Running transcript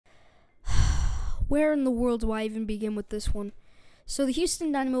where in the world do I even begin with this one? So the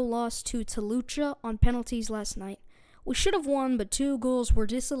Houston Dynamo lost to Toluca on penalties last night. We should have won, but 2 goals were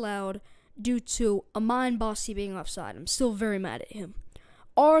disallowed due to Amine Bossi being offside. I'm still very mad at him.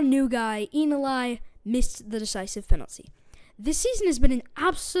 Our new guy, Enali, missed the decisive penalty. This season has been an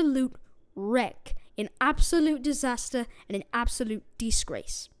absolute wreck, an absolute disaster, and an absolute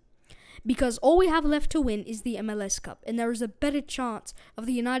disgrace. Because all we have left to win is the MLS Cup, and there is a better chance of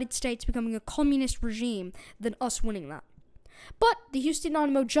the United States becoming a communist regime than us winning that. But the Houston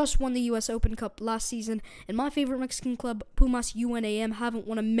Dynamo just won the US Open Cup last season, and my favorite Mexican club, Pumas UNAM, haven't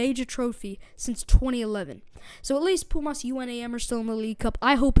won a major trophy since 2011. So at least Pumas UNAM are still in the League Cup.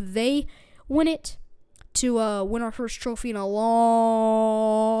 I hope they win it to win our first trophy in a long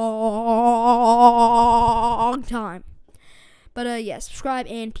time. But yeah, subscribe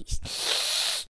and peace.